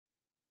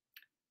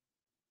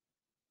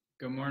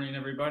Good morning,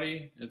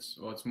 everybody. It's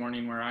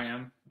morning where I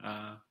am,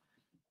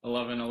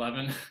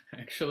 11:11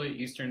 actually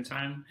Eastern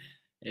time,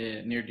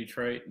 near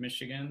Detroit,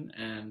 Michigan,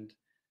 and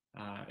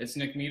it's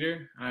Nick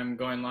Meador. I'm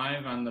going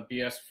live on the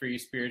BS Free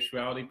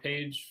Spirituality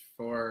page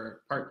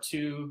for part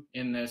two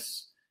in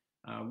this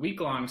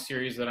week-long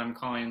series that I'm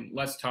calling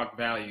Let's Talk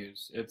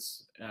Values.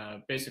 It's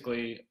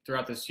basically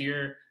throughout this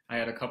year, I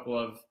had a couple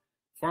of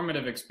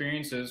formative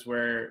experiences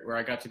where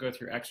I got to go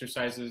through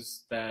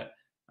exercises that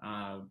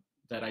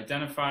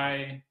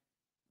identify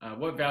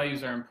what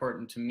values are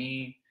important to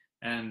me,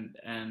 and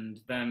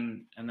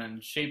then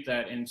shape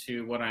that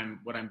into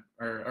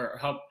or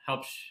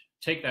help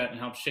take that and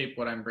help shape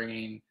what I'm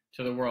bringing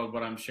to the world,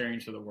 what I'm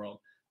sharing to the world.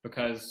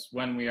 Because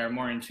when we are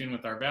more in tune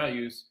with our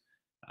values,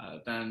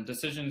 then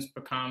decisions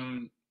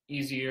become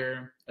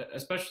easier,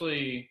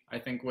 especially I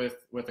think with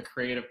a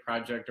creative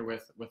project or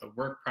with a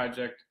work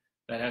project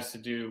that has to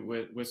do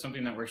with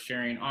something that we're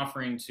sharing,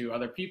 offering to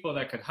other people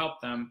that could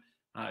help them.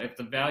 If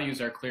the values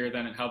are clear,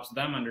 then it helps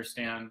them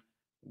understand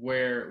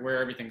where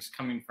everything's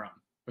coming from.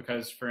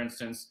 Because, for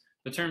instance,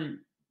 the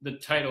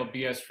title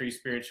BS Free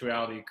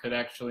Spirituality could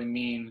actually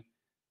mean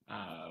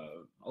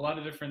a lot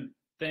of different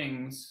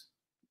things.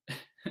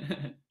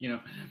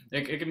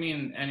 It could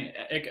mean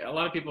a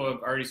lot of people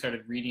have already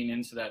started reading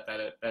into that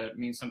it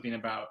means something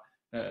about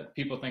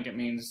people think it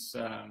means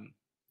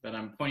that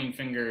I'm pointing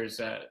fingers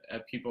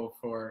at people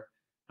for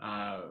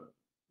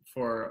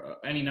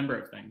any number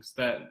of things.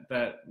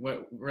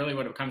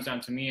 What it comes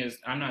down to me is,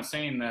 I'm not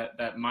saying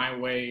that my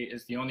way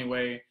is the only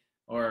way,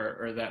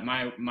 or that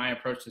my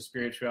approach to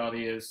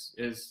spirituality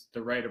is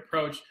the right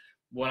approach.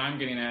 What I'm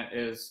getting at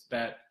is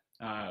that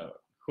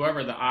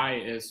whoever the I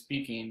is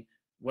speaking,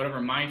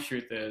 whatever my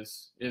truth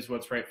is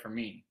what's right for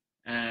me,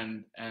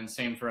 and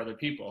same for other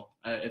people.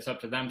 It's up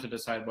to them to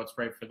decide what's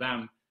right for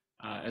them,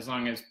 as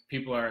long as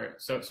people are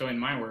so in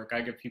my work, I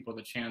give people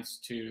the chance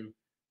to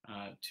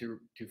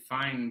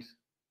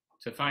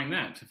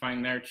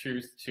find their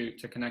truth,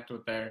 to connect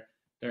with their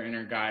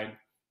inner guide,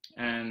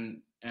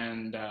 and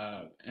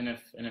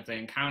if they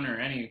encounter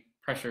any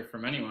pressure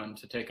from anyone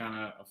to take on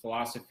a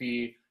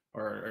philosophy,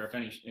 or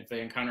if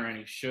they encounter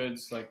any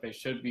shoulds, like they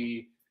should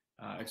be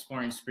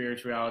exploring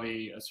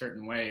spirituality a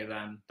certain way,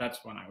 then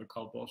that's when I would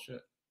call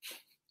bullshit.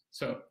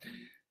 So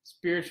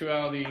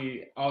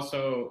spirituality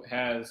also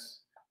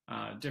has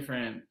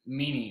different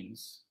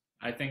meanings.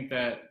 I think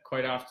that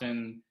quite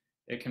often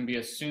it can be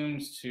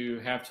assumed to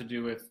have to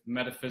do with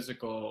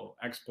metaphysical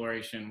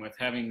exploration, with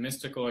having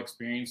mystical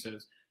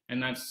experiences,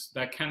 and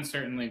that can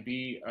certainly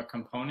be a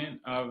component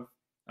of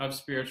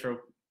spiritual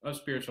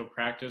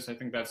practice. I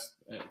think that's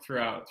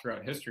throughout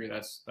history.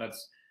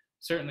 That's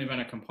certainly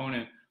been a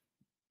component.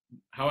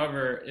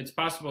 However, it's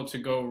possible to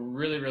go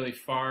really, really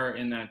far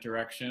in that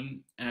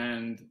direction,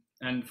 and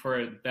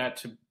for that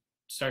to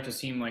start to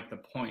seem like the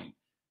point,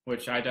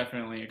 which I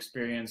definitely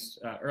experienced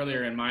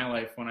earlier in my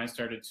life when I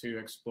started to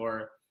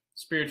explore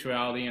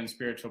spirituality and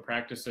spiritual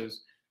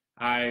practices.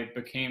 I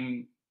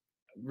became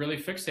really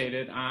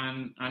fixated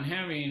on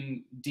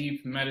having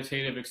deep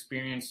meditative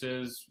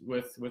experiences,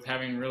 with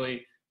having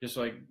really just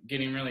like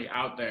getting really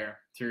out there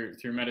through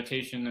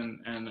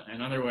meditation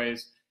and other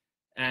ways,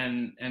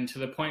 and to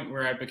the point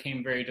where I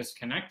became very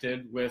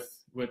disconnected with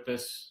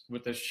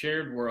this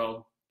shared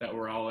world that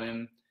we're all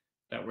in,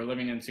 that we're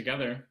living in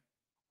together.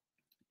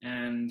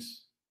 And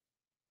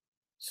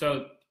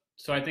so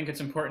I think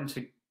it's important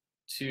to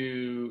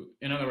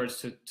in other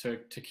words,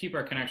 to keep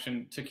our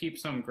connection, to keep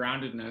some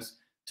groundedness,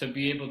 to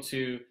be able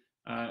to,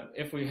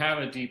 if we have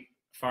a deep,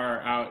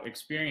 far out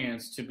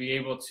experience, to be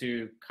able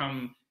to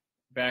come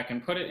back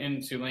and put it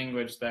into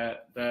language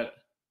that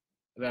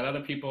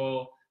other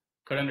people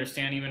could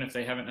understand, even if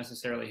they haven't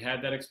necessarily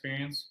had that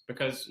experience.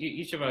 Because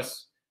each of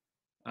us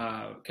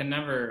can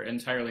never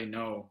entirely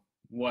know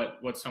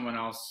what someone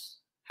else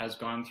has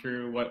gone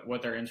through,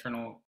 what their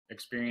internal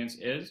experience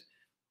is.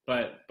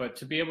 But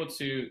to be able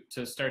to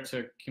start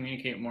to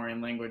communicate more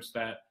in language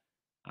that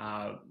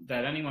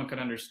anyone could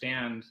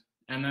understand,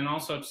 and then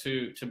also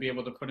to be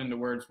able to put into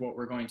words what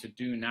we're going to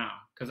do now.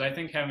 Because I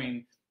think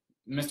having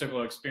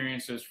mystical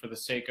experiences for the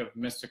sake of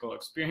mystical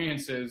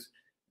experiences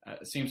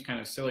seems kind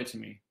of silly to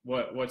me.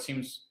 What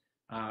seems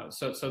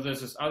so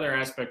there's this other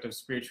aspect of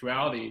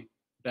spirituality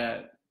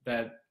that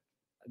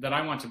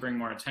I want to bring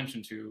more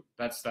attention to.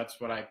 That's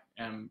what I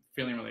am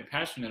feeling really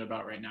passionate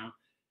about right now,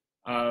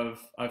 of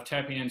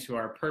tapping into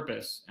our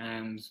purpose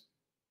and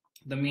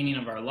the meaning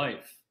of our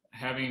life,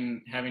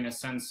 having a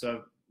sense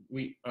of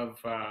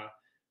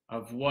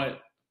what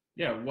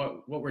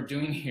we're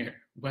doing here.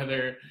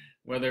 Whether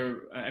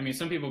I mean,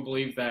 some people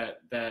believe that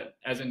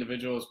as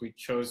individuals we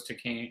chose to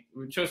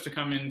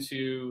come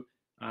into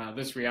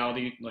this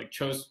reality, like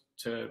chose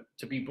to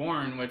be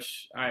born,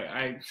 which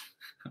I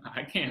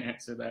I can't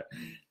answer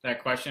that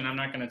question. I'm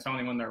not going to tell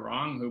anyone they're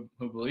wrong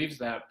who believes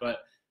that, but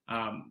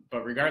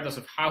regardless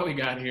of how we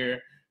got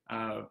here,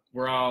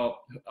 we're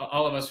all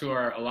of us who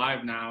are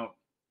alive now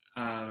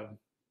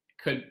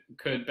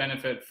could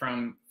benefit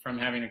from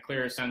having a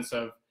clearer sense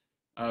of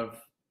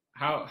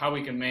how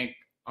we can make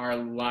our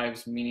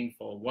lives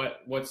meaningful?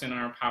 What's in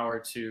our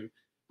power to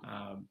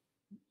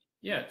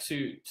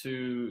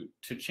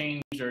to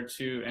change or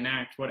to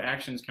enact? What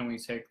actions can we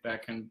take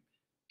that can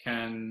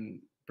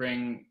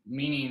bring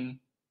meaning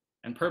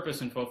and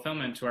purpose and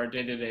fulfillment to our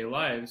day-to-day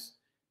lives?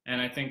 And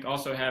I think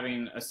also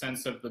having a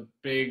sense of the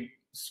big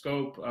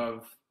scope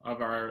of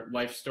our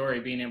life story,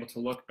 being able to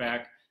look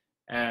back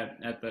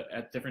at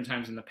different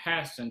times in the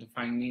past and to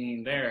find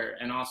meaning there,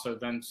 and also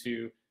then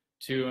to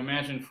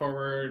imagine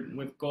forward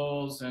with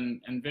goals and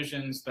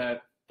visions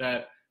that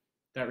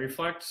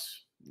reflect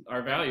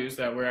our values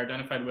that we're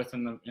identified with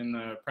in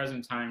the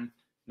present time,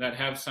 that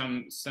have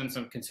some sense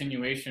of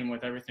continuation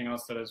with everything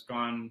else that has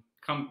come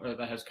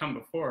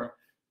before,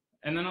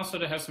 and then also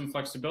to have some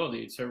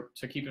flexibility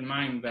to keep in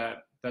mind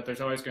that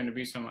there's always going to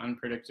be some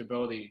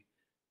unpredictability,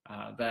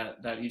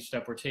 that each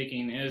step we're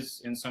taking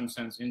is in some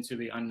sense into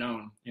the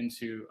unknown,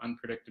 into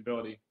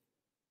unpredictability.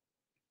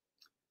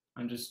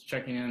 I'm just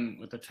checking in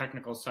with the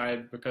technical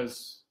side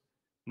because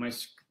my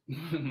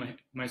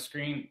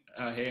screen,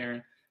 hey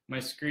Aaron, my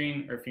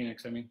screen, or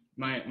Phoenix, I mean,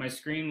 my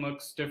screen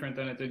looks different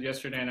than it did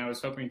yesterday, and I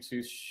was hoping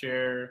to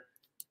share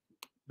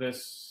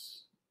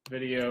this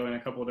video in a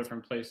couple of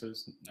different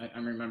places.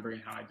 I'm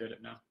remembering how I did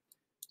it now.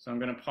 So I'm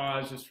going to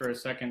pause just for a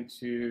second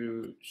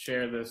to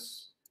share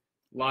this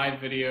live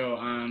video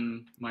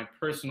on my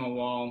personal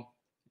wall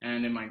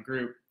and in my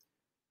group.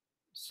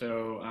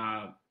 So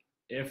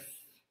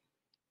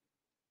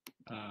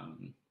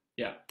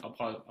yeah, I'll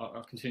pause.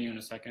 I'll continue in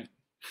a second.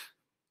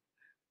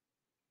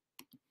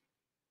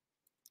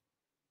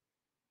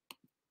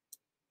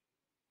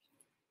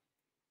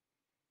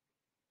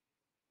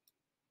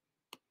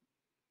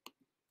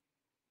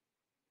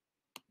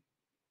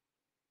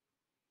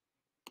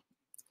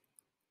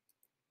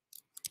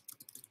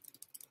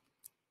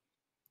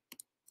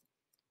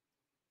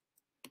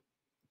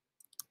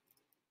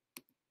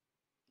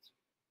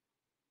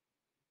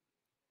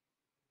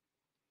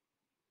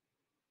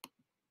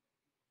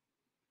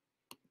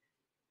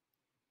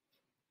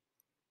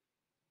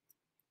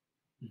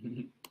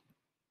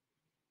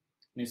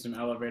 Need some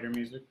elevator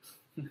music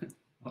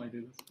while I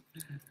do this.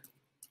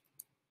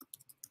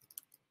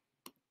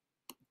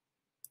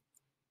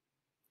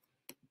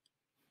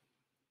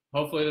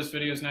 Hopefully this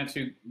video is not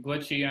too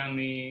glitchy on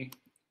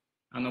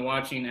the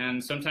watching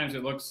end. Sometimes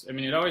it looks, I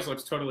mean, it always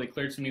looks totally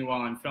clear to me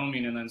while I'm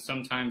filming, and then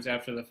sometimes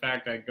after the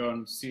fact I go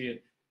and see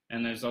it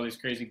and there's all these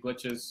crazy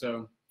glitches.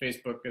 So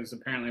Facebook is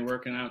apparently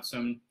working out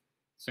some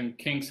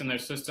kinks in their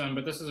system,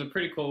 but this is a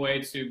pretty cool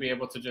way to be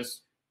able to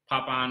just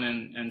pop on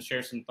and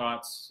share some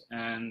thoughts.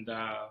 And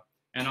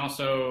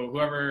also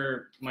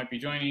whoever might be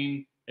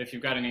joining, if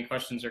you've got any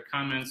questions or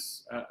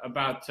comments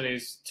about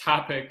today's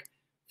topic,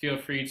 feel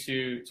free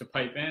to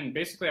pipe in.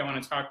 Basically, I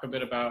want to talk a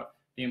bit about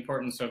the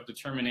importance of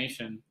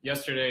determination.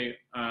 Yesterday,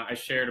 I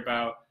shared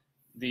about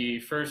the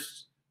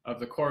first of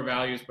the core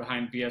values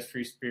behind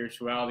BS-free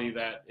spirituality,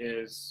 that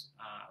is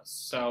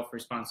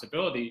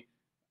self-responsibility.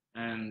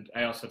 And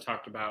I also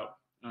talked about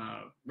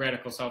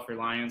radical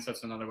self-reliance.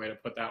 That's another way to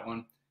put that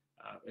one,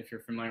 if you're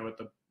familiar with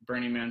the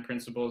Burning Man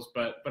principles.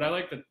 But I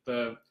like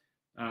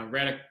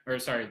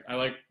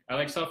I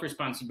like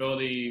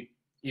self-responsibility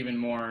even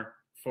more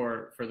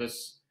for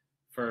this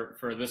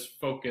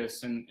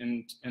focus.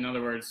 And in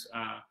other words,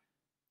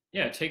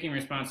 taking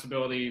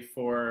responsibility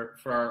for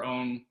our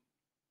own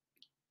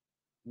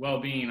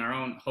well-being, our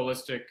own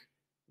holistic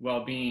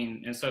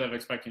well-being, instead of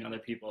expecting other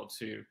people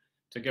to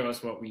give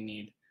us what we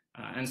need.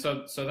 And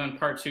so then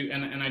part two,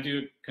 and I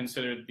do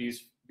consider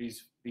these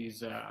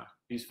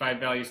 5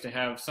 values to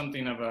have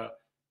something of a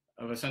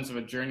sense of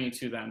a journey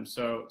to them.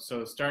 So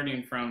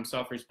starting from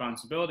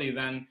self-responsibility,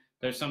 then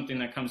there's something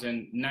that comes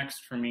in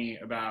next for me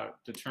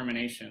about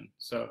determination.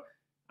 So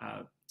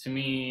to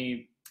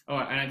me,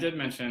 and I did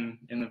mention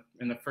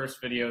in the first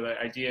video the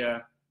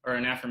idea or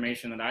an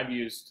affirmation that I've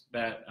used,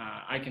 that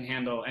I can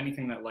handle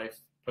anything that life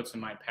puts in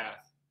my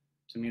path.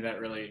 To me, that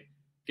really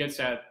gets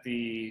at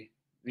the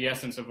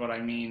essence of what I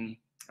mean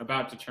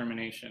about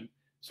determination.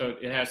 So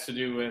it has to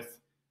do with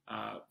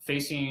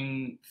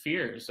facing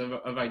fears,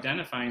 of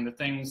identifying the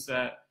things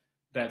that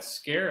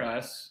scare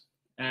us,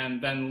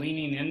 and then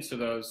leaning into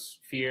those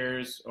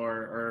fears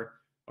or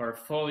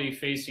fully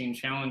facing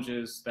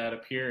challenges that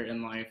appear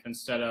in life,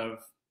 instead of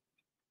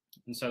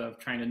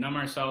trying to numb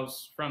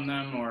ourselves from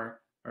them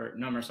or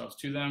numb ourselves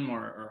to them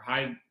or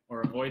hide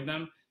or avoid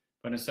them,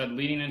 but instead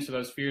leading into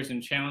those fears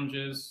and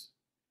challenges,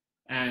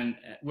 and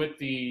with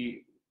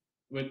the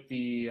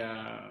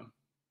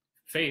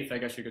faith, I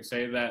guess you could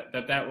say,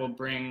 that will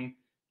bring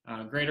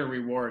greater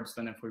rewards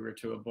than if we were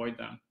to avoid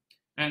them.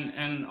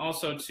 And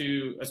also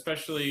to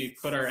especially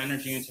put our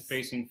energy into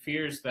facing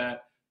fears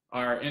that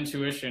our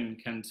intuition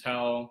can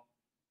tell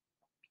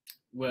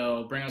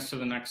will bring us to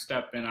the next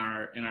step in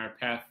our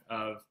path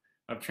of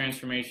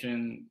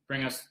transformation,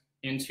 bring us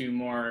into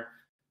more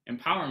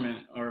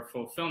empowerment or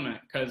fulfillment.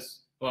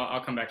 Because, well,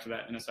 I'll come back to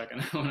that in a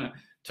second. I want to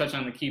touch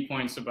on the key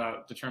points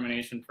about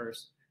determination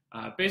first.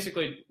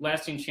 Basically,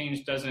 lasting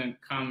change doesn't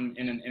come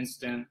in an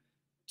instant.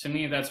 To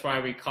me, that's why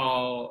we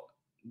call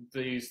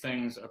these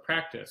things a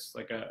practice,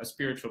 like a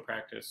spiritual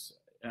practice,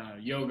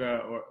 yoga,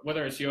 or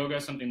whether it's yoga,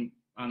 something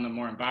on the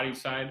more embodied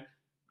side,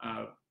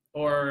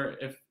 or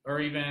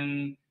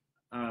even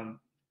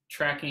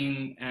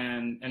tracking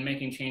and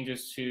making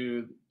changes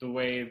to the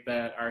way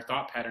that our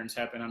thought patterns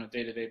happen on a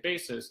day-to-day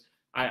basis.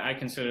 I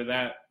consider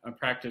that a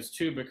practice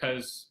too,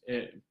 because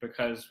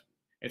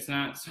it's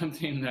not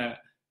something that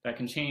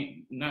can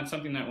change, not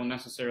something that will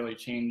necessarily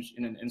change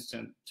in an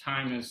instant.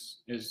 Time is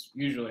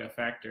usually a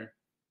factor.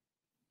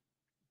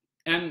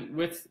 And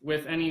with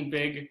any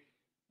big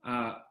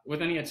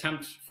with any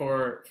attempt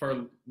for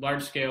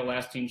large scale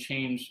lasting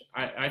change,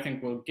 I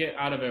think we'll get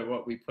out of it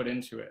what we put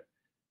into it.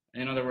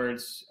 In other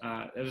words,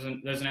 there's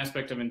an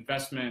aspect of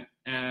investment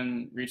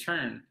and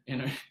return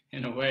in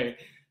a way.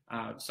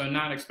 So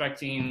not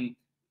expecting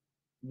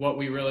what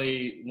we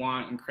really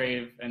want and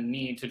crave and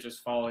need to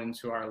just fall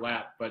into our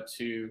lap, but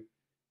to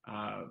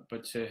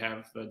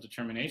have the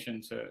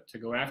determination to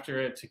go after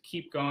it, to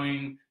keep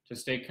going, to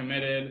stay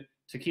committed,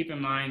 to keep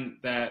in mind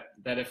that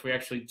if we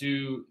actually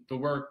do the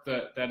work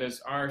that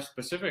is our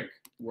specific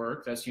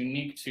work, that's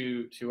unique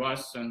to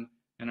us and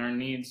our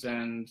needs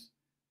and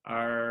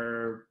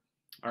our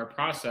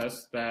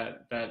process,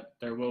 that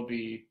there will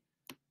be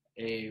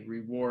a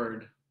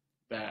reward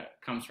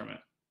that comes from it.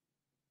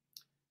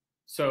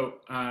 So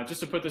just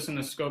to put this in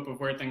the scope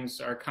of where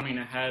things are coming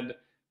ahead,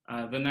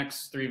 the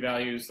next three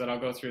values that I'll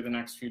go through the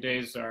next few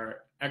days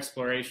are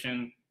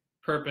exploration,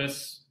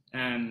 purpose,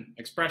 and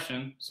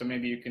expression. So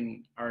maybe you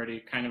can already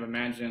kind of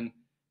imagine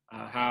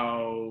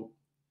how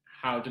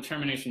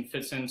determination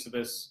fits into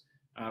this,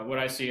 what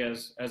I see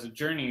as a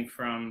journey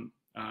from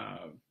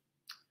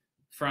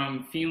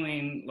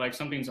feeling like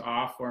something's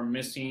off or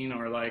missing,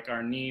 or like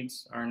our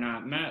needs are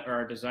not met or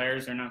our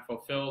desires are not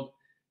fulfilled,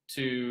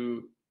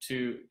 to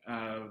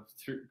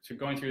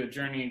going through the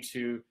journey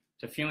to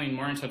feeling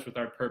more in touch with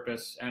our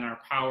purpose and our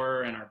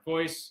power and our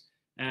voice,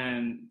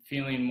 and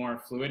feeling more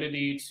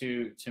fluidity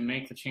to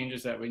make the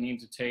changes that we need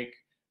to take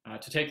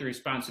the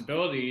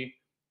responsibility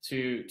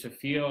to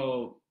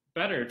feel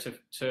better,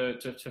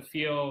 to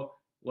feel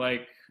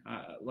like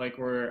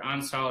we're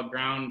on solid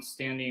ground,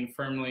 standing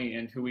firmly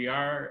in who we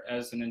are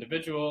as an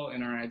individual,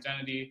 in our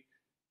identity.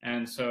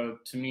 And so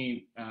to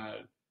me,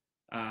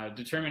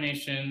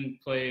 determination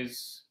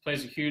plays a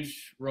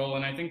huge role,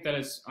 and I think that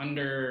it's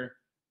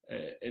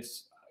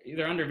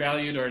either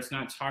undervalued or it's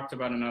not talked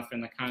about enough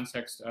in the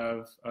context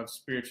of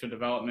spiritual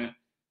development,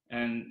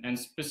 and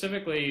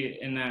specifically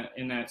in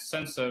that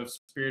sense of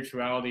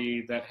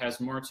spirituality that has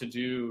more to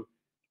do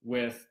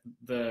with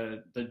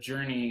the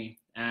journey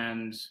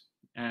and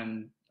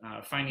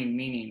finding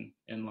meaning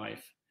in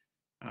life,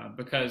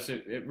 because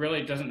it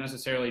really doesn't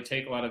necessarily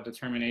take a lot of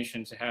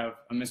determination to have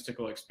a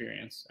mystical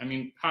experience. I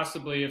mean,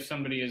 possibly if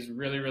somebody is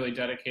really, really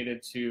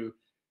dedicated to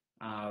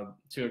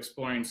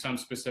exploring some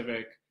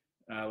specific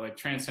like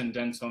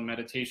transcendental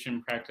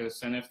meditation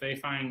practice, and if they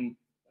find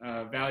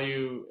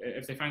value,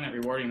 if they find that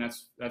rewarding,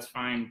 that's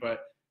fine.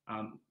 But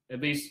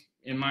at least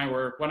in my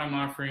work, what I'm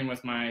offering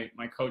with my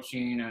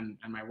coaching and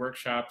my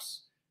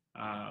workshops,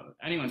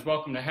 anyone's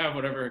welcome to have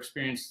whatever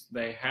experience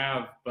they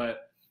have,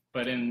 but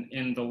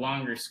in the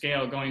longer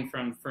scale, going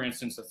from, for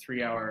instance, a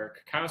 3-hour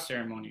cacao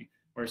ceremony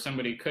where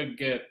somebody could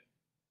get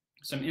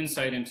some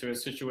insight into a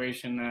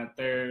situation that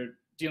they're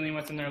dealing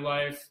with in their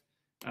life.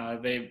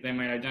 They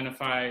might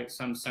identify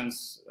some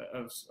sense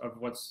of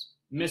what's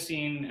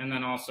missing, and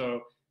then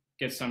also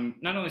get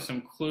not only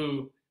some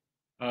clue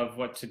of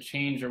what to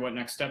change or what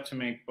next step to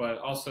make, but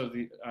also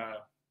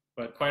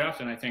but quite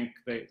often I think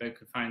they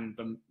could find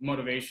the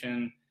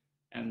motivation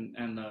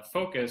and the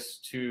focus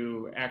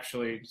to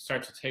actually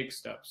start to take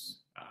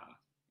steps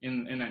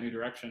in that new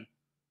direction.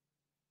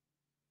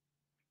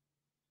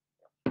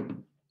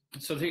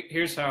 So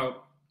here's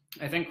how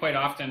I think quite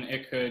often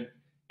it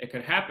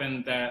could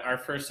happen that our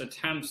first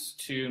attempts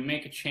to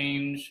make a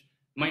change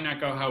might not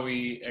go how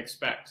we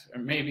expect,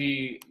 or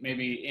maybe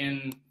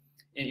in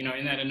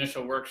that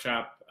initial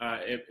workshop,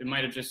 it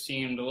might have just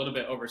seemed a little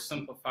bit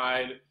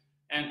oversimplified,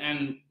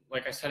 and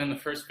like I said in the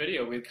first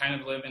video, we kind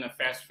of live in a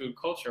fast food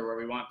culture where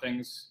we want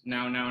things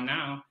now,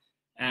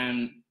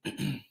 and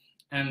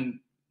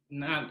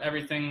not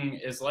everything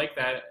is like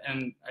that.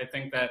 And I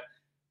think that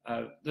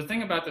the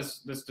thing about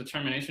this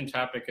determination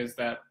topic is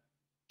that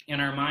in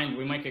our mind,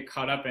 we might get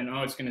caught up in,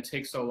 oh, it's going to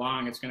take so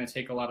long, it's going to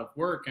take a lot of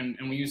work, and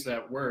we use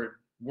that word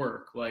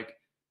work like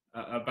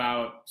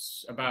about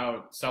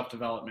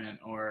self-development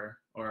or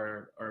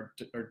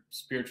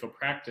spiritual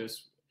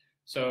practice.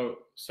 So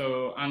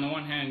on the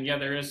one hand, yeah,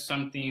 there is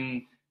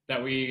something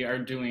that we are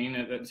doing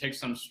that takes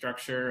some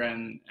structure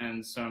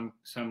and some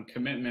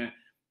commitment,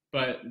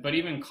 but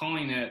even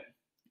calling it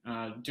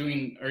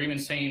doing, or even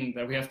saying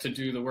that we have to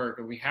do the work,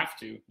 or we have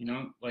to,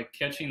 like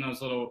catching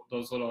those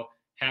little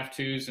have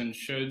tos and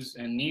shoulds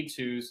and need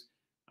tos,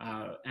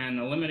 and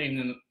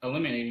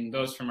eliminating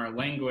those from our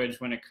language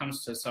when it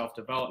comes to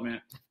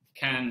self-development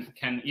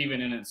can even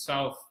in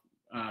itself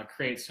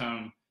create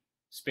some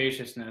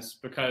spaciousness,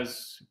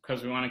 because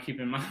we want to keep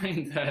in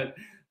mind that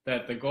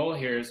the goal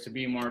here is to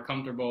be more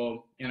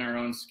comfortable in our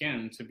own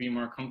skin, to be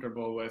more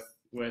comfortable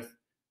with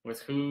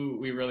who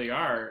we really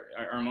are,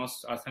 our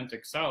most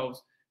authentic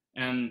selves.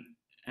 And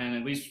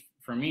at least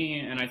for me,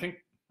 and I think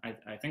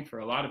for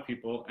a lot of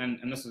people,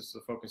 and this is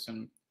the focus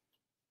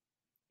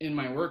in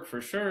my work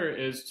for sure,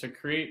 is to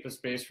create the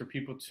space for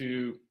people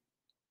to,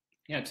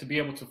 yeah, to be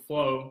able to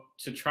flow,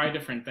 to try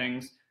different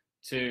things,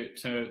 to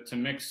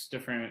mix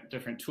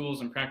different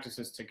tools and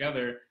practices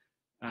together,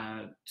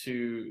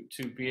 to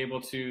be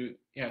able to,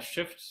 yeah,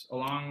 shift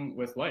along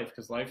with life,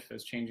 because life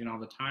is changing all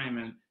the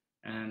time.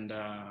 And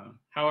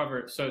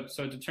however, so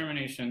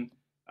determination.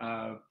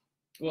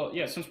 Well,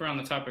 yeah, since we're on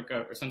the topic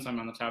of, or since I'm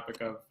on the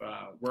topic of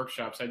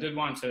workshops, I did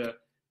want to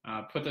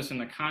put this in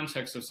the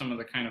context of some of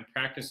the kind of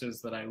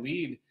practices that I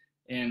lead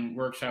in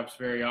workshops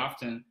very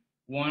often.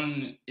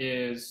 One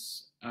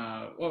is,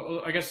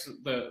 well, I guess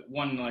the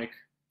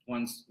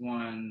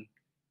one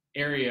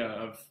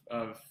area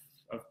of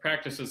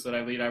practices that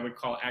I lead, I would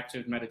call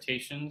active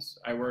meditations.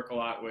 I work a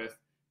lot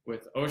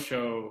with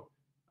Osho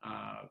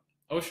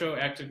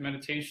active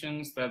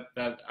meditations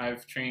that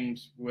I've trained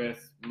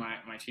with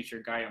my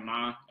teacher Gaia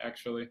Ma,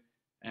 actually.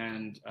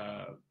 And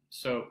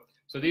so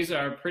these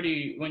are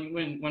pretty,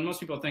 when most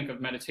people think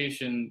of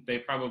meditation, they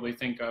probably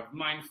think of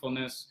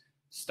mindfulness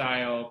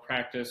style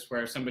practice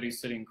where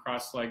somebody's sitting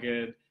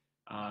cross-legged,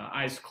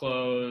 eyes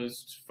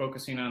closed,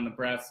 focusing on the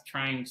breath,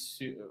 trying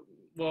to,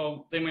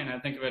 well, they might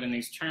not think of it in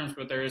these terms,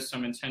 but there is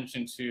some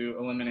intention to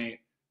eliminate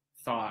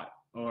thought,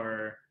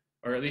 or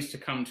at least to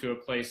come to a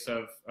place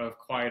of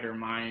quieter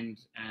mind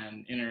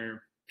and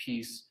inner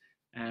peace.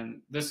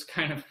 And this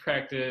kind of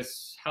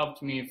practice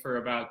helped me for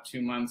about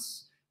 2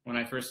 months when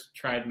I first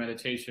tried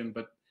meditation,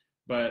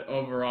 but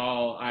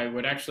overall, I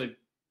would actually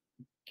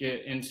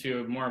get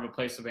into more of a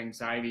place of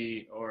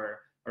anxiety or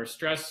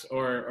stress,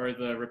 or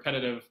the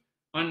repetitive,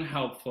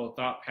 unhelpful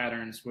thought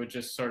patterns would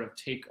just sort of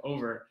take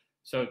over.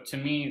 So to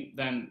me,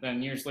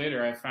 then years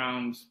later, I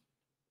found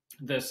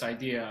this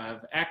idea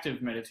of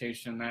active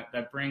meditation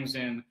that brings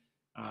in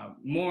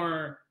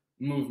more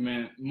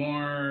movement,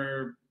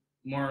 more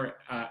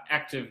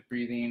active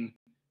breathing,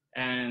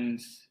 and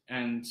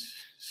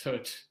so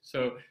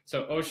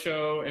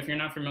Osho. If you're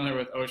not familiar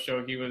with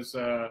Osho, he was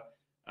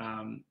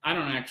I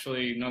don't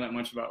actually know that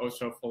much about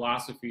Osho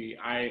philosophy.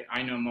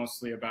 I know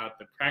mostly about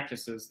the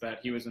practices that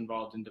he was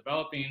involved in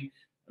developing.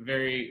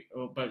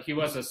 But he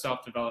was a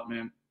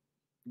self-development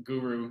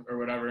guru or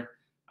whatever.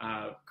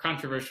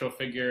 Controversial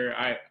figure.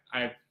 I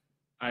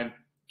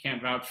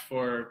can't vouch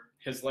for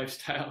his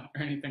lifestyle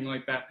or anything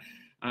like that.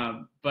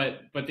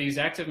 But these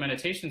active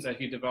meditations that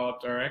he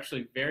developed are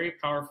actually very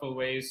powerful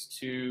ways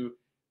to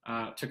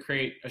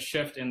create a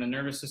shift in the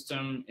nervous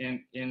system.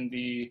 In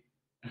the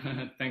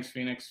thanks,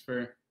 Phoenix,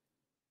 for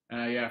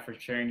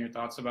sharing your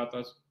thoughts about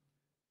those.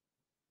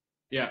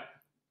 Yeah,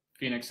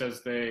 Phoenix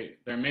says they're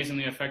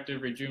amazingly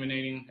effective,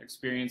 rejuvenating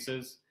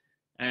experiences.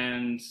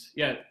 And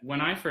yeah,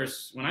 when I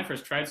first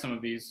tried some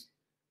of these,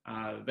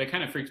 they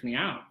kind of freaked me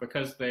out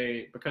because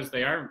they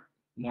are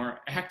more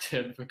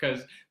active,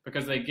 because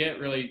they get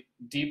really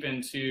deep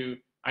into,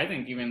 I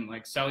think, even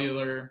like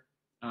cellular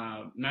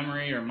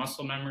memory or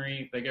muscle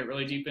memory. They get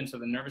really deep into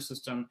the nervous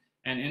system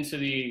and into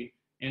the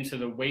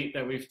weight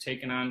that we've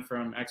taken on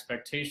from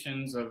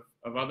expectations of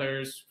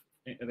others.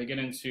 They get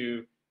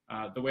into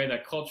the way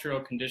that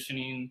cultural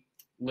conditioning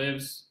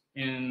lives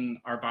in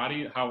our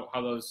body, how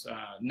those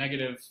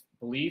negative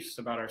beliefs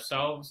about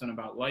ourselves and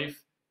about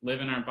life live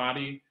in our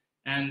body,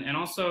 and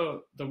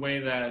also the way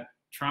that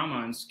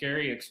trauma and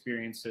scary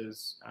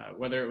experiences,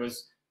 whether it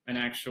was an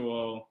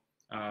actual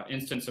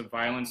instance of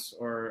violence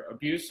or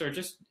abuse, or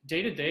just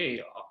day to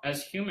day,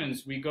 as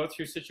humans, we go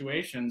through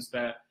situations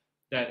that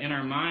in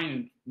our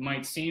mind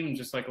might seem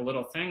just like a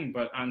little thing,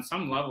 but on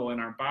some level in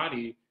our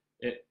body,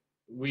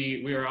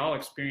 we are all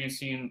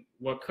experiencing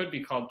what could be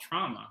called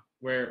trauma,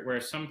 where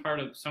in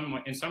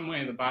some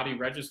way the body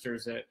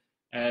registers it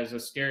as a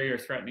scary or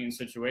threatening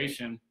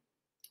situation.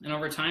 And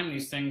over time,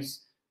 these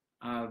things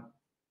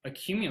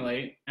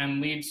accumulate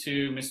and lead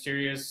to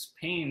mysterious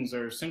pains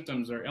or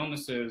symptoms or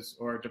illnesses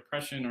or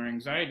depression or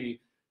anxiety.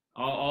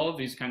 All of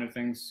these kind of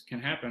things can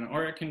happen,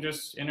 or it can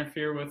just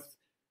interfere with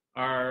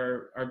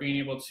our being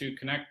able to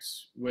connect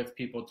with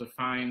people, to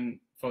find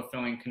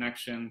fulfilling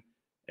connection.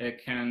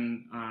 It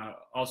can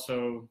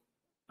also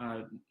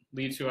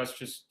lead to us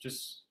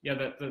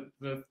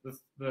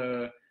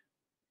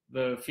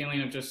the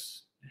feeling of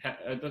just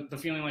the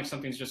feeling like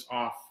something's just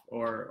off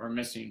or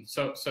missing.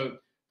 So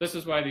this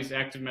is why these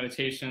active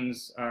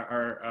meditations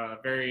are a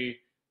very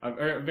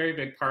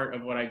big part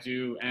of what I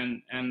do,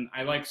 and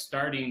I like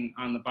starting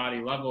on the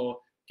body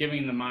level,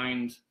 giving the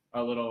mind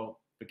a little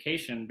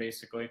vacation,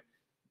 basically,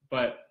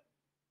 but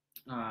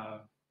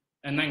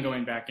and then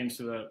going back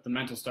into the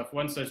mental stuff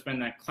once there's been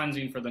that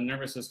cleansing for the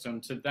nervous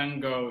system, to then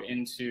go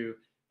into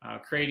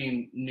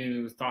creating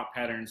new thought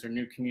patterns or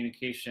new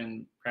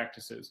communication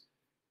practices.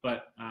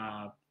 But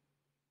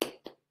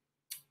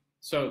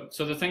so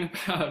the thing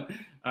about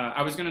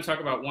I was going to talk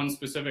about one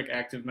specific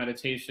active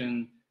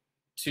meditation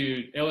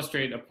to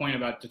illustrate a point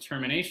about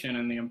determination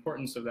and the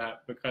importance of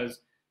that, because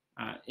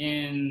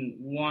in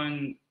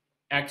one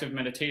active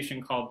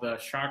meditation called the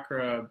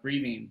chakra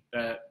breathing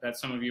that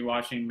some of you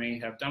watching may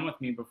have done with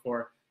me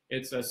before.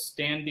 It's a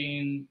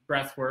standing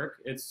breath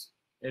work. It's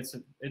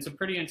a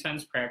pretty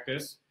intense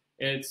practice.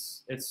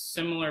 It's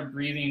similar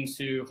breathing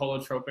to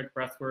holotropic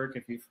breath work,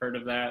 if you've heard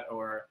of that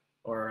or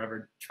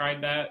ever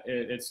tried that.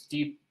 It's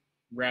deep,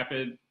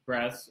 rapid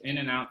breaths in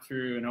and out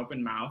through an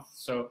open mouth.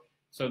 So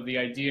the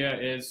idea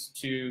is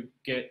to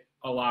get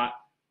a lot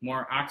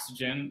more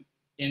oxygen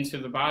into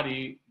the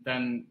body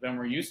than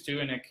we're used to,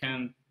 and it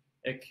can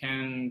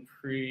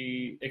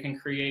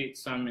create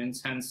some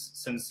intense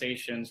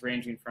sensations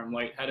ranging from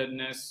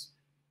lightheadedness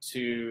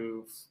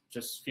to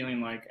just feeling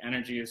like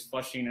energy is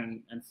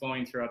flushing and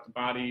flowing throughout the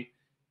body,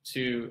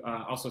 to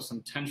also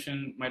some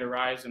tension might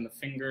arise in the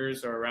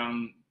fingers or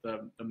around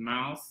the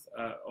mouth,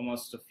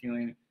 almost a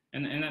feeling,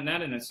 and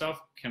that in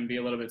itself can be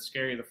a little bit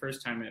scary the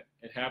first time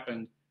it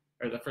happened,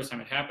 or the first time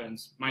it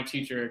happens. My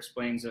teacher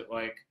explains it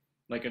like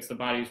it's the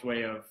body's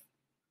way of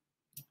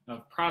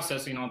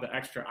processing all the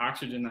extra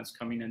oxygen that's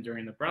coming in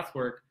during the breath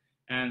work,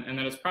 and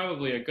that it's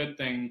probably a good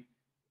thing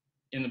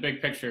in the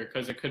big picture,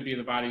 because it could be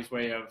the body's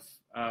way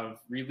of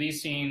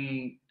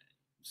releasing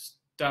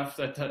stuff,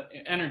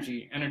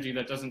 energy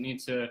that doesn't need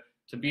to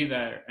be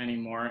there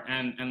anymore.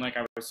 And like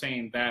I was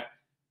saying,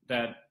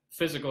 that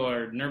physical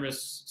or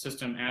nervous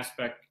system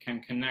aspect can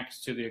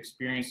connect to the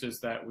experiences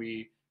that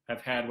we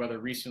have had, whether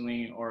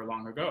recently or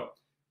long ago.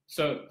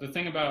 So the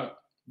thing about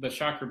the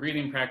chakra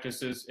breathing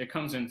practice is it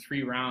comes in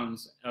 3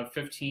 rounds of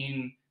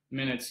 15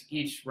 minutes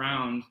each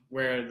round,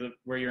 where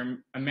you're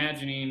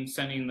imagining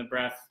sending the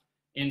breath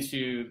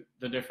into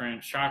the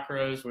different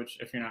chakras, which,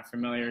 if you're not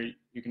familiar,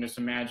 you can just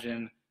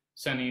imagine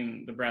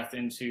sending the breath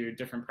into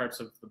different parts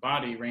of the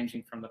body,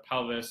 ranging from the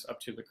pelvis up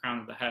to the crown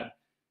of the head.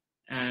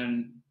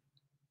 And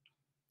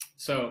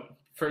so,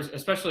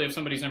 especially if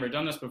somebody's never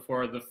done this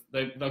before,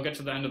 they'll get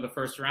to the end of the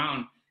first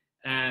round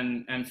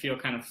and feel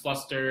kind of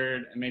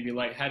flustered and maybe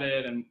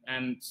lightheaded, and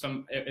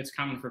it's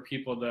common for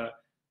people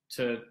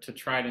to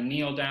try to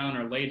kneel down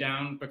or lay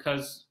down,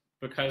 because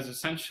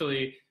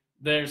essentially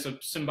there's a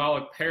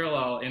symbolic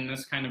parallel in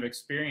this kind of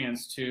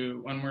experience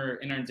to when we're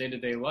in our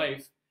day-to-day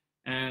life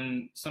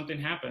and something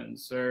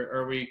happens,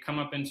 or we come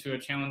up into a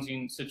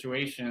challenging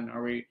situation,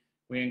 or we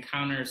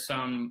encounter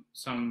some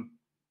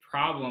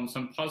problem,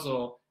 some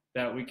puzzle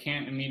that we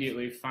can't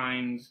immediately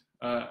find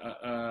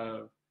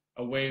a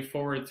way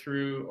forward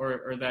through,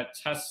 or that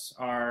tests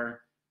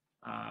our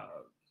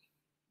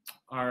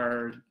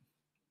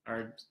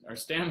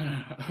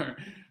stamina.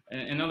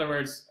 In other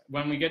words,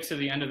 when we get to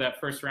the end of that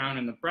first round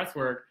in the breath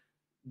work,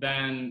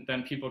 then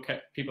people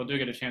do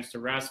get a chance to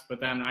rest. But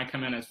then I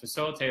come in as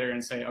facilitator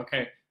and say,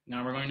 okay,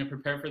 now we're going to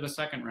prepare for the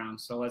second round.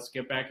 So let's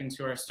get back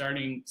into our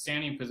standing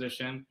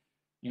position.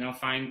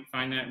 Find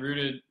that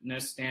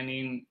rootedness,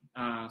 standing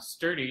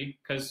sturdy,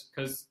 because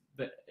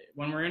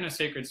when we're in a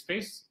sacred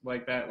space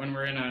like that, when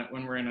we're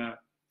in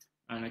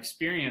an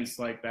experience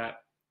like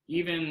that,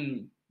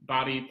 even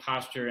body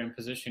posture and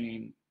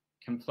positioning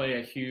can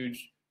play a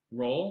huge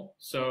role.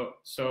 So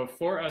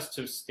for us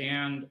to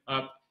stand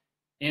up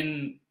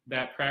in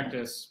that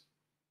practice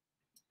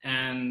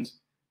and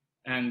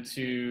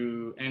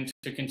to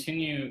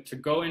continue to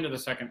go into the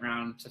second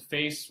round, to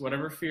face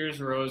whatever fears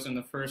arose in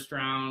the first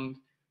round,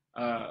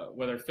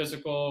 whether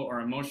physical or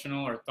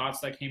emotional or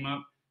thoughts that came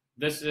up,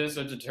 this is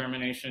a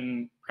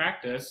determination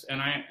practice. And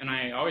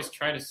I always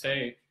try to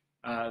say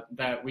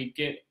that we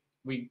get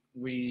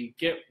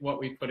what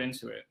we put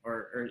into it,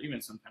 or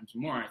even sometimes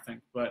more, I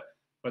think. But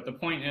the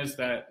point is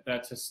that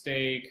to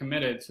stay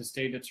committed, to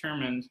stay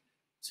determined,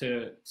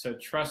 to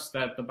trust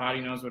that the body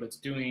knows what it's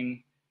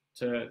doing,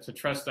 to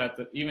trust that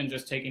even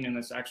just taking in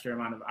this extra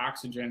amount of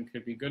oxygen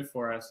could be good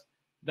for us.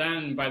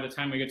 Then by the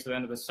time we get to the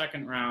end of the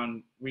second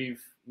round,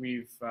 we've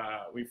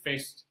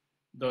faced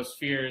those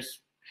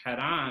fears head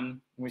on,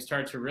 and we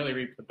start to really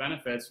reap the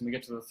benefits. And we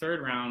get to the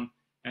third round,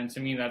 and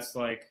to me, that's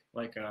like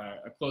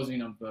a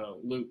closing of the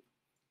loop.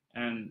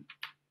 And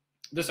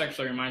this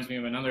actually reminds me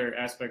of another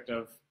aspect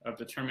of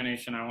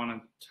determination I want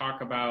to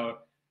talk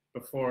about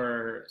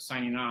before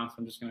signing off.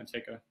 I'm just going to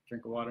take a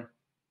drink of water.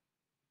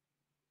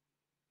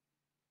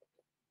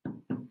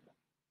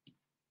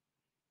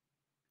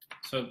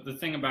 So the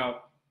thing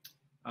about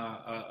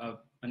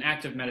an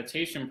active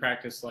meditation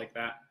practice like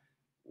that,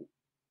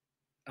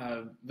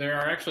 there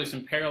are actually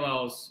some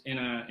parallels in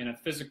a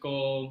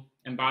physical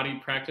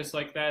embodied practice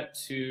like that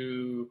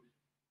to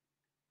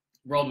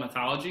world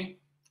mythology,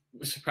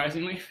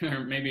 surprisingly,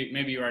 or maybe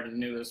you already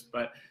knew this,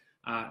 but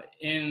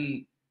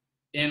in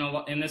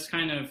this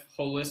kind of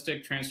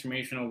holistic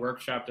transformational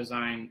workshop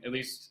design, at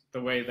least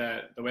the way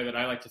that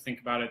I like to think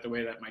about it, the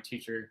way that my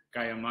teacher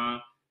Gaia Ma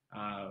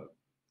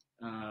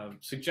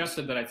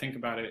suggested that I think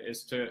about it,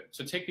 is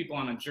to take people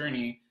on a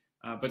journey,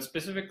 but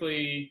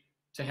specifically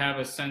to have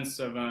a sense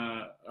of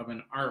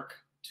an arc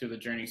to the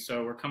journey.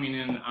 So we're coming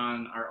in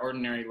on our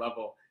ordinary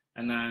level,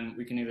 and then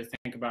we can either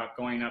think about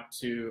going up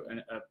to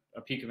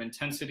a peak of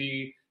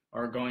intensity,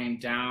 or going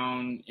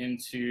down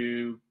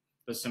into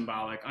the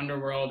symbolic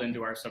underworld,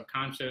 into our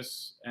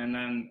subconscious. And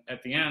then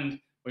at the end,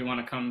 we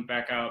want to come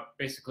back out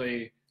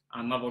basically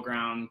on level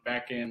ground,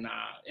 back in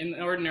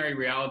ordinary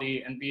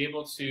reality, and be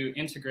able to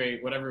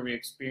integrate whatever we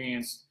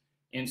experience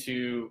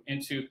into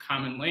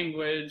common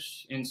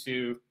language,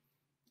 into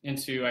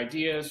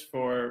ideas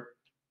for,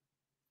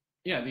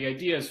 the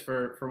ideas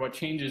for what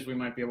changes we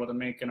might be able to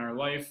make in our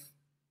life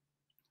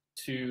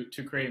to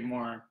create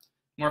more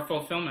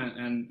fulfillment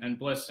and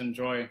bliss and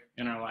joy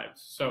in our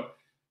lives. So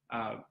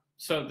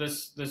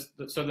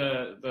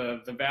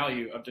the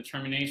value of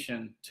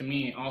determination to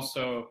me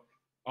also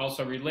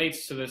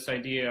relates to this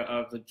idea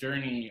of the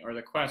journey or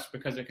the quest,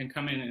 because it can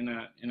come in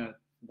a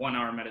 1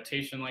 hour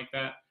meditation like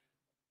that,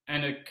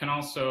 and it can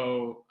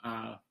also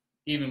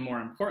even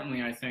more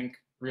importantly, I think,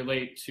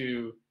 relate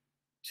to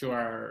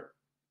our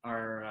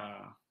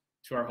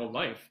whole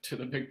life, to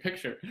the big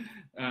picture,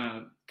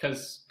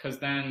 because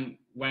then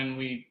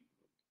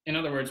in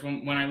other words,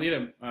 when I lead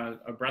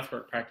a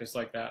breathwork practice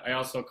like that, I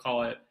also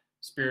call it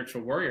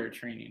spiritual warrior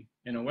training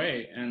in a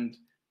way. And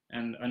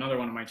another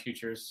one of my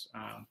teachers,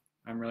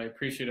 I'm really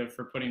appreciative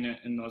for putting it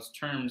in those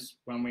terms.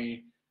 When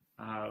we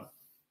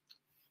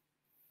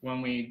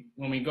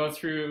go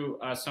through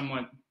a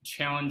somewhat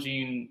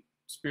challenging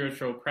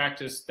spiritual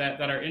practice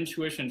that our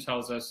intuition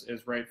tells us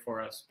is right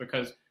for us,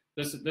 because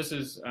this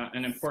is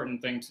an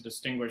important thing to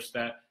distinguish,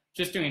 that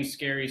just doing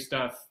scary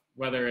stuff,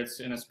 whether it's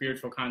in a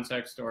spiritual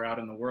context or out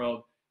in the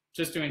world,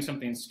 just doing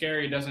something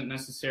scary doesn't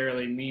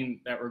necessarily mean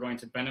that we're going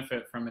to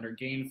benefit from it or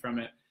gain from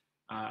it.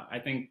 I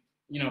think,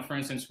 for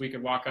instance, we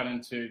could walk out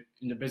into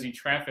busy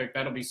traffic.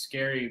 That'll be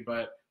scary,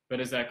 but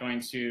is that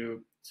going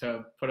to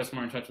put us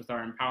more in touch with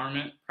our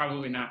empowerment?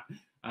 Probably not.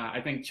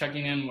 I think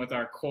checking in with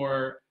our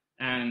core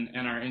and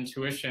our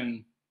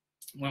intuition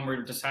when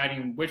we're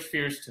deciding which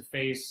fears to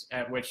face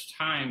at which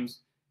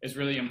times is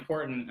really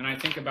important. And I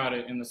think about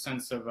it in the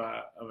sense of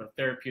a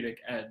therapeutic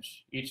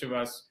edge. Each of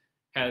us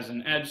has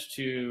an edge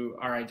to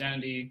our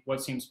identity,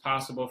 what seems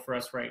possible for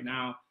us right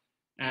now.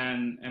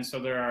 And so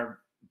there are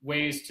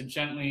ways to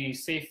gently,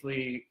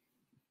 safely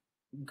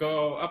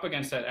go up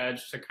against that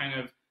edge, to kind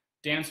of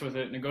dance with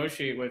it,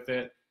 negotiate with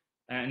it,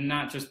 and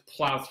not just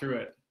plow through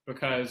it.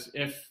 Because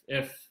if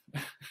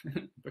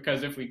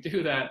we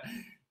do that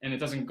and it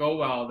doesn't go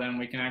well, then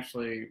we can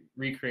actually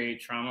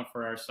recreate trauma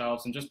for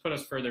ourselves and just put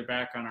us further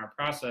back on our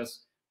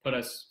process, put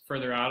us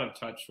further out of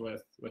touch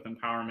with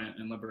empowerment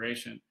and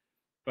liberation.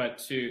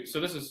 But so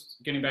this is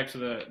getting back to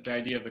the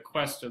idea of the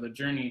quest or the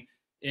journey.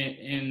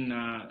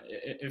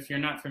 If you're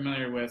not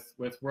familiar with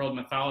world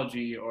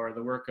mythology or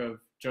the work of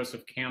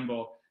Joseph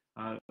Campbell,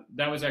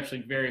 that was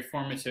actually very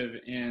formative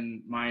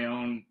in my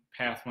own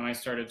path when I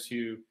started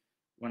to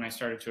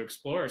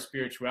explore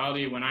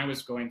spirituality, when I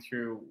was going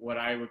through what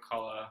I would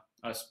call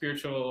a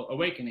spiritual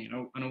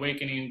awakening, an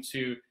awakening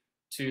to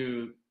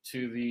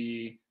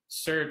the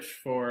search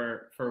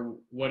for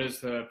what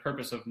is the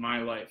purpose of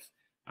my life.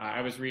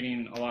 I was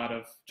reading a lot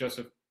of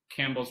Joseph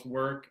Campbell's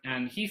work,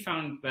 and he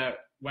found that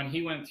when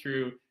he went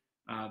through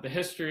the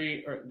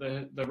history or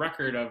the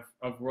record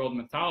of world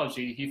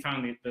mythology, he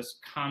found this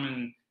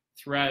common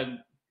thread.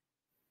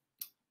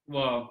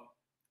 Well,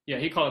 yeah,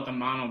 he called it the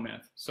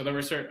monomyth. So there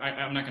were certain,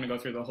 I'm not going to go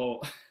through the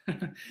whole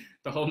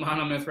the whole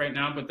monomyth right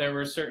now, but there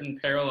were certain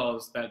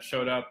parallels that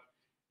showed up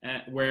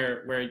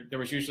where there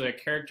was usually a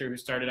character who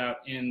started out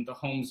in the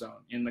home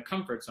zone, in the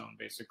comfort zone,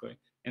 basically,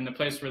 in the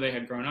place where they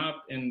had grown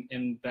up,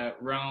 in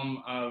that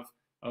realm of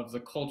the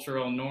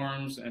cultural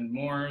norms and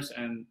mores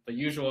and the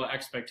usual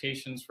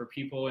expectations for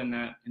people in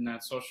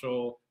that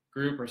social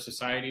group or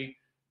society.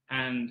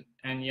 And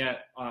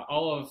yet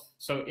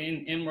so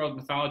in world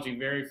mythology,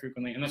 very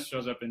frequently, and this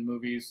shows up in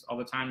movies all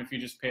the time, if you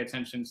just pay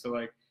attention to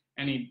like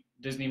any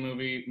Disney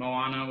movie.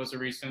 Moana was a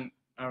recent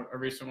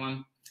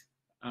one,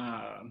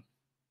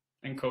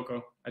 and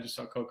Coco. I just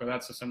saw Coco.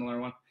 That's a similar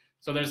one.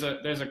 So there's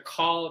a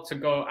call to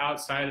go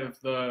outside of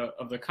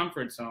the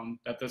comfort zone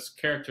that this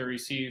character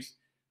receives,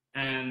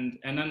 and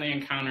then they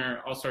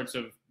encounter all sorts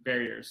of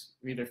barriers,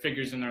 either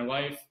figures in their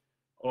life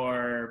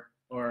or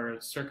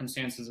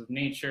circumstances of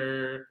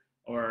nature,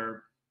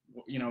 or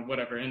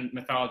whatever. In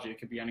mythology, it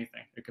could be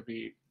anything. It could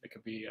be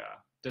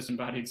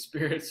disembodied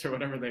spirits or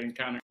whatever they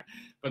encounter.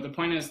 But the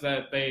point is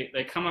that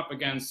they come up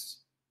against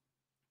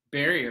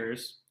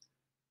barriers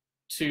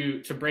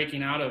to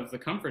breaking out of the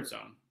comfort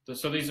zone.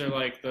 So these are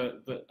like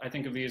the I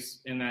think of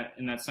these in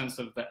that sense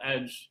of the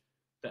edge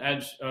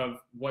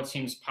of what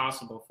seems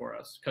possible for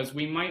us, because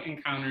we might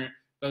encounter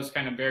those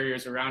kind of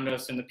barriers around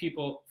us, and the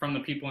people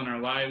in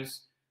our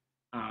lives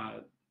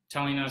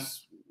telling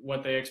us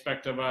what they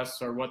expect of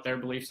us or what their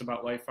beliefs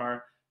about life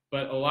are.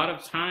 But a lot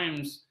of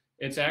times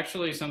it's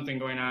actually something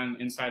going on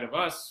inside of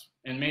us,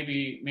 and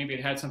maybe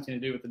it had something to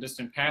do with the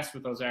distant past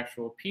with those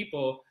actual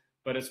people.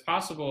 But it's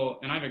possible,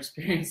 and I've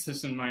experienced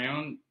this in my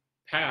own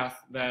path,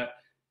 that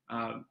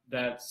and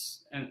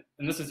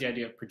this is the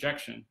idea of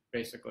projection,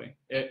 basically.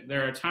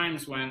 There are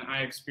times when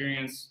I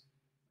experience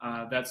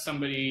that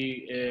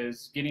somebody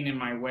is getting in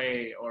my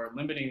way or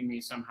limiting me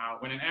somehow,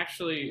 when it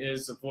actually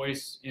is a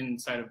voice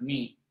inside of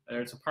me.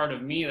 There's a part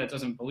of me that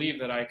doesn't believe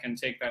that I can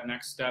take that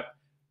next step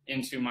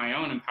into my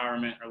own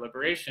empowerment or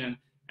liberation,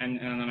 and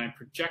then I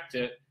project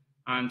it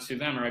onto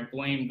them, or I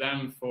blame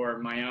them for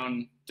my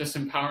own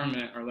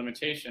disempowerment or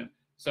limitation.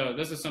 So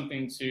this is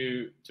something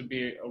to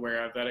be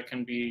aware of, that it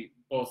can be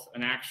both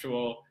an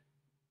actual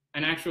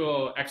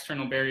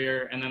external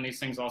barrier, and then these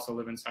things also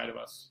live inside of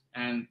us.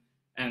 And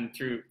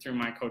through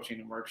my coaching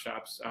and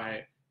workshops,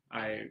 I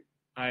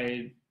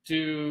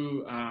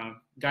do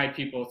guide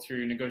people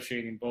through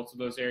negotiating both of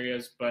those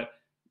areas. But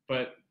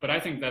I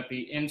think that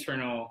the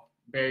internal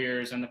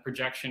barriers and the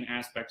projection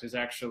aspect is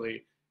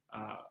actually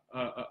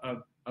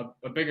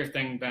a bigger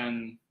thing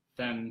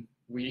than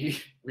we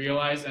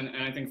realize, and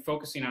I think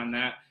focusing on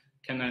that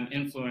can then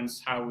influence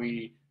how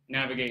we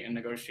navigate and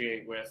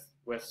negotiate with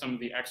some of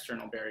the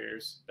external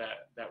barriers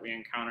that we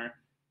encounter,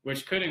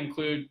 which could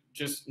include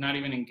just not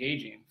even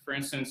engaging. For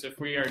instance, if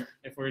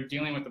we're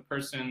dealing with a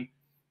person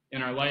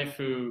in our life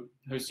who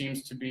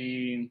seems to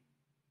be,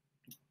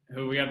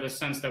 who we have the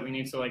sense that we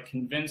need to like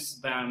convince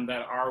them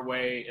that our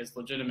way is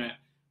legitimate,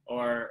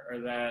 or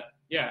that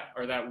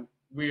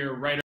we're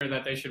right, or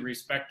that they should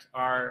respect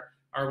our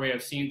way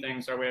of seeing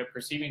things, our way of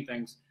perceiving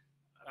things.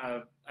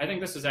 I think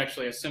this is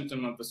actually a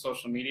symptom of the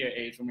social media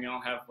age, when we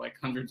all have like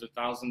hundreds of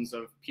thousands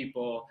of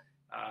people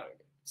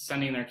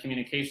sending their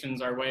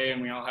communications our way,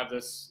 and we all have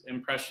this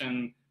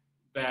impression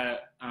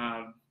that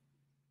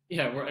we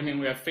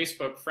have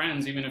Facebook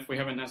friends, even if we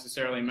haven't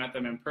necessarily met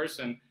them in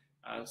person.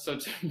 So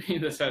to me,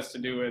 this has to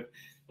do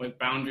with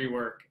boundary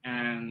work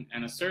and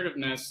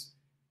assertiveness.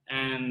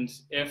 And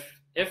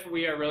if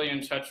we are really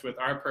in touch with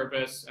our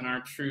purpose and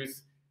our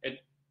truth,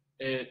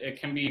 it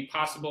can be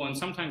possible, and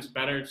sometimes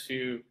better,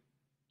 to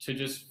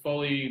just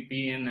fully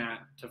be in that,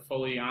 to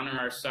fully honor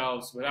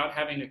ourselves without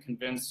having to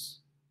convince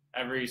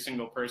every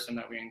single person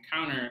that we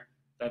encounter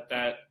that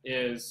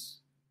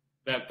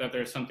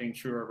there's something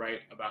true or right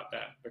about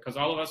that, because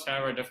all of us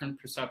have our different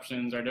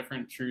perceptions, our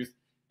different truth.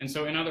 And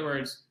so, in other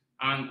words,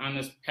 on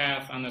this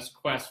path, on this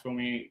quest, when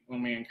we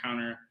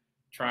encounter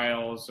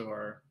trials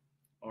or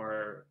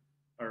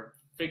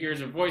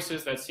figures or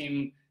voices that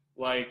seem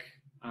like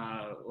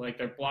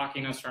they're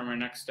blocking us from our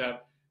next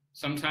step,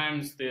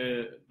 sometimes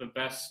the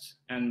best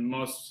and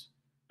most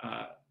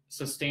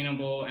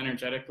sustainable,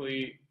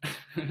 energetically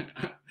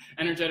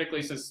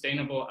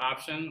sustainable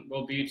option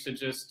will be to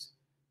just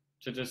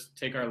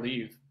take our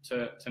leave,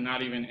 to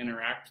not even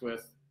interact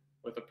with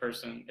a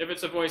person. If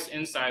it's a voice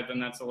inside, then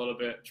that's a little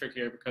bit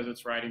trickier, because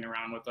it's riding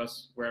around with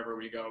us wherever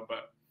we go.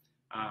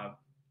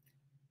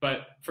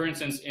 But for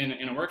instance,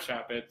 in a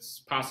workshop, it's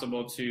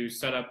possible to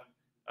set up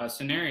a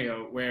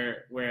scenario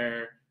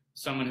where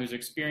someone who's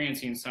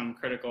experiencing some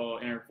critical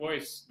inner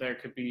voice, there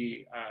could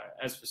be,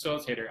 as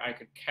facilitator, I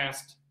could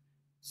cast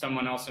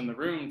someone else in the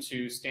room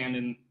to stand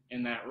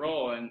in that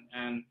role,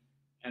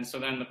 and so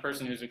then the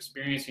person who's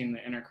experiencing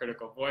the inner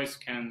critical voice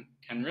can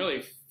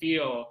really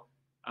feel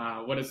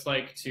what it's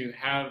like to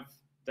have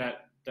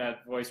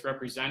that voice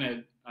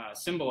represented,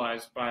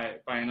 symbolized by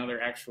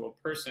another actual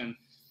person.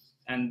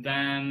 And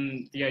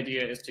then the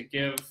idea is to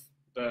give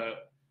the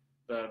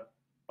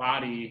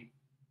body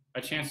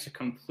a chance to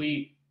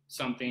complete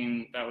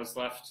something that was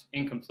left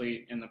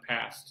incomplete in the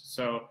past.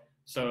 So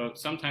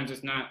sometimes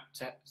it's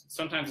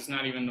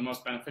not even the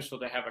most beneficial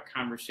to have a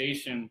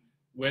conversation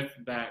with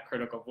that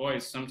critical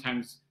voice.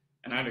 Sometimes,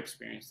 and I've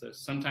experienced this,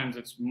 sometimes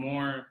it's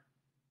more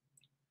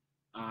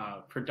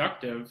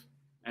productive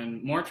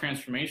and more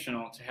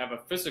transformational to have a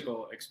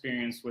physical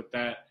experience with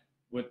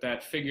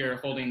that figure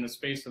holding the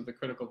space of the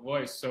critical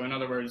voice. So in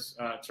other words,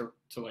 to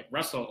like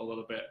wrestle a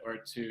little bit, or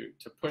to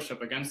push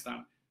up against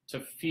them, to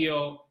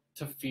feel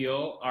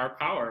our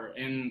power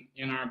in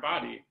our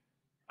body.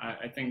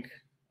 I think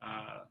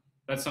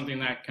that's something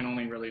that can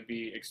only really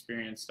be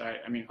experienced.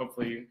 I mean,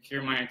 hopefully you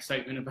hear my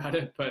excitement about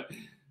it, but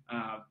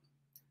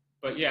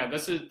yeah,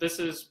 this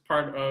is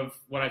part of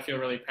what I feel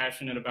really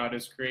passionate about,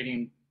 is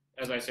creating,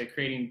 as I say,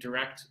 creating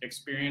direct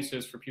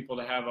experiences for people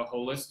to have a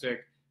holistic,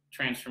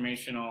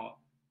 transformational.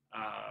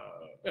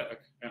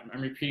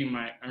 I'm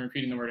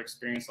repeating the word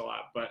experience a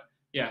lot, but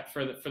yeah,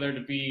 for there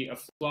to be a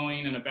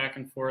flowing and a back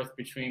and forth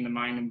between the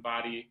mind and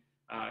body.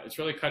 It's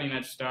really cutting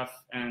edge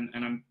stuff, and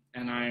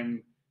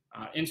I'm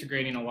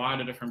integrating a lot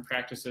of different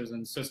practices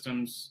and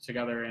systems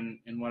together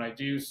in what I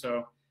do.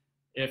 So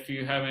if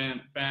you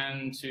haven't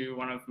been to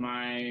one of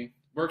my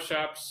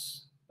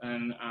workshops,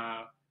 then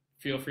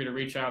feel free to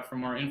reach out for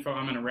more info.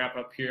 I'm going to wrap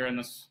up here in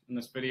this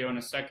video in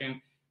a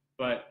second,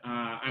 but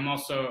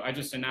I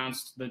just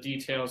announced the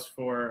details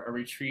for a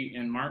retreat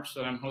in March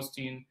that I'm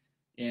hosting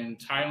in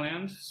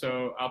Thailand.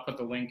 So I'll put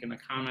the link in the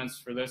comments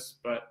for this,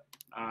 but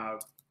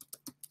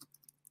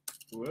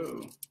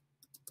whoa.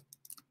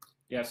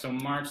 Yeah, so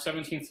March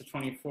 17th to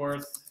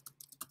 24th,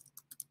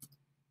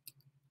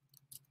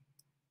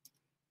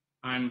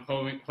 I'm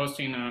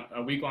hosting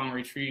a week-long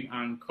retreat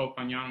on Koh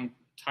Phangan,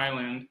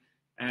 Thailand.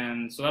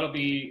 And so that'll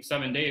be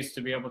 7 days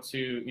to be able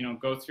to,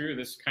 go through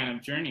this kind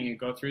of journey,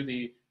 go through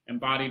the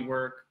embodied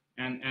work,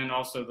 and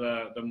also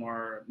the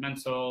more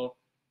mental,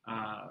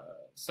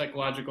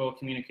 psychological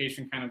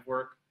communication kind of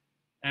work,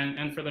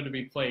 and for there to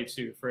be play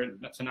too, for it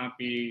to not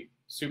be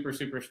super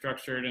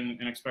structured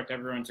and expect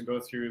everyone to go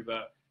through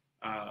the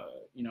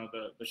you know,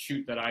 the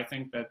shoot that I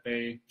think that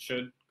they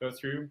should go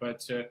through, but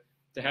to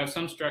have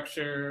some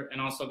structure and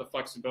also the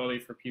flexibility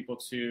for people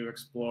to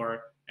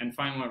explore and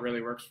find what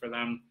really works for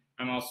them.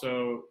 I'm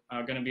also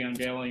going to be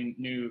unveiling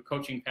new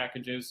coaching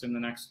packages in the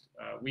next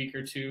week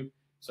or two,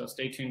 so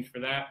stay tuned for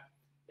that.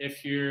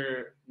 If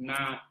you're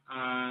not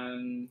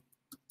on,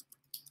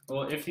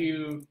 well, if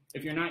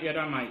you're not yet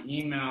on my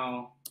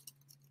email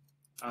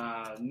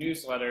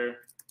newsletter,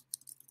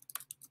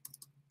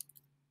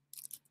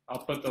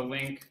 I'll put the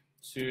link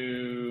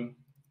to.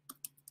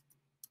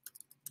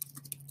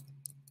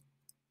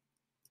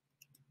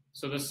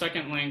 So the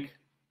second link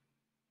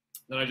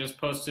that I just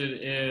posted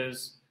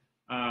is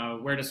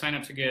where to sign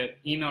up to get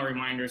email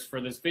reminders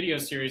for this video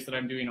series that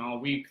I'm doing all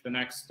week. The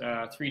next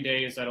 3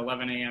 days at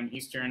 11 a.m.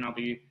 Eastern, I'll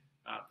be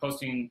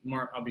posting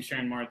more. I'll be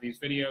sharing more of these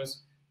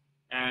videos.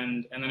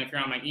 And then if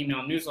you're on my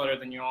email newsletter,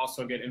 then you'll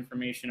also get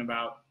information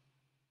about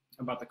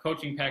the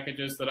coaching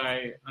packages that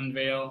I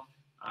unveil.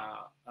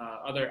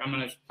 I'm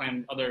going to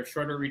plan other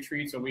shorter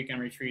retreats, a weekend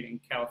retreat in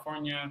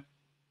California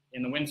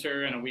in the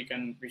winter and a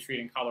weekend retreat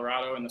in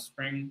Colorado in the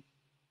spring.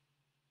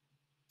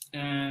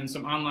 And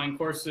some online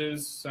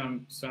courses,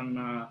 some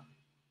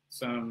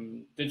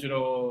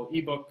digital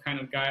ebook kind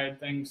of guide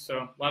things. So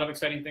a lot of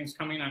exciting things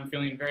coming. I'm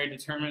feeling very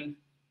determined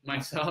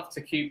myself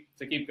to keep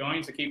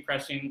going, to keep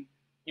pressing,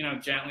 you know,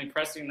 gently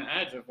pressing the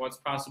edge of what's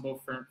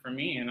possible for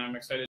me. And I'm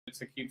excited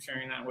to keep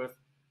sharing that with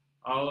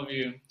all of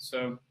you.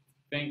 So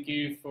thank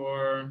you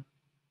for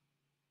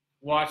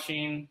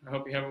watching. I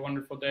hope you have a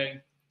wonderful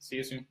day. See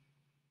you soon.